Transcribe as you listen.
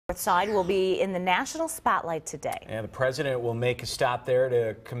Side will be in the national spotlight today. And the president will make a stop there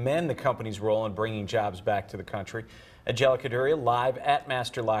to commend the company's role in bringing jobs back to the country. Angelica Duria live at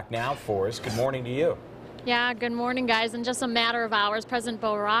Master Lock now for us. Good morning to you. Yeah, good morning, guys. In just a matter of hours, President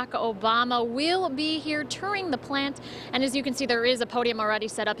Barack Obama will be here touring the plant. And as you can see, there is a podium already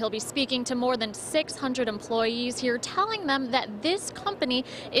set up. He'll be speaking to more than 600 employees here, telling them that this company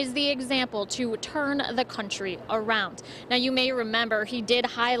is the example to turn the country around. Now, you may remember he did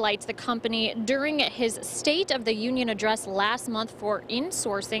highlight the company during his State of the Union address last month for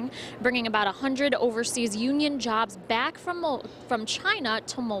insourcing, bringing about 100 overseas union jobs back from China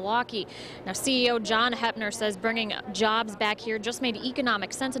to Milwaukee. Now, CEO John Hepner says bringing jobs back here just made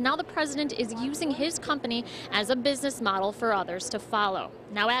economic sense, and now the president is using his company as a business model for others to follow.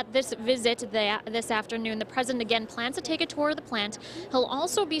 Now, at this visit this afternoon, the president again plans to take a tour of the plant. He'll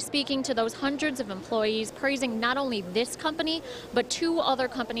also be speaking to those hundreds of employees, praising not only this company, but 2 other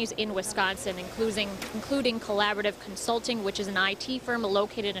companies in Wisconsin, including Collaborative Consulting, which is an IT firm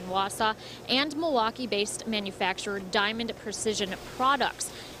located in Wausau, and Milwaukee-based manufacturer Diamond Precision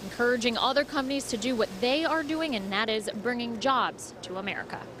Products, encouraging other companies to do what they are doing, and that is bringing jobs to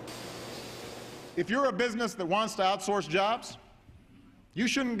America. If you're a business that wants to outsource jobs, you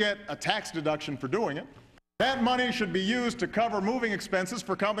shouldn't get a tax deduction for doing it. That money should be used to cover moving expenses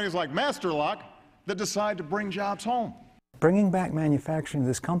for companies like Master Lock that decide to bring jobs home. Bringing back manufacturing to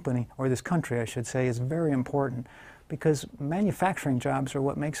this company, or this country I should say, is very important because manufacturing jobs are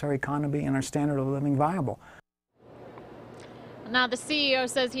what makes our economy and our standard of living viable. Now, the CEO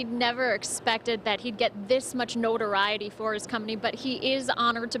says he'd never expected that he'd get this much notoriety for his company, but he is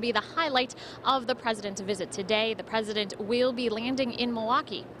honored to be the highlight of the president's visit today. The president will be landing in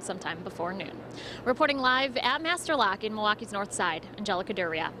Milwaukee sometime before noon. Reporting live at Master Lock in Milwaukee's North Side, Angelica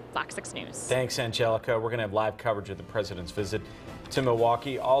Duria, Fox 6 News. Thanks, Angelica. We're going to have live coverage of the president's visit to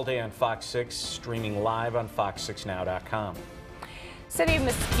Milwaukee all day on Fox 6, streaming live on fox6now.com. City of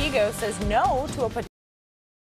Muskego says no to a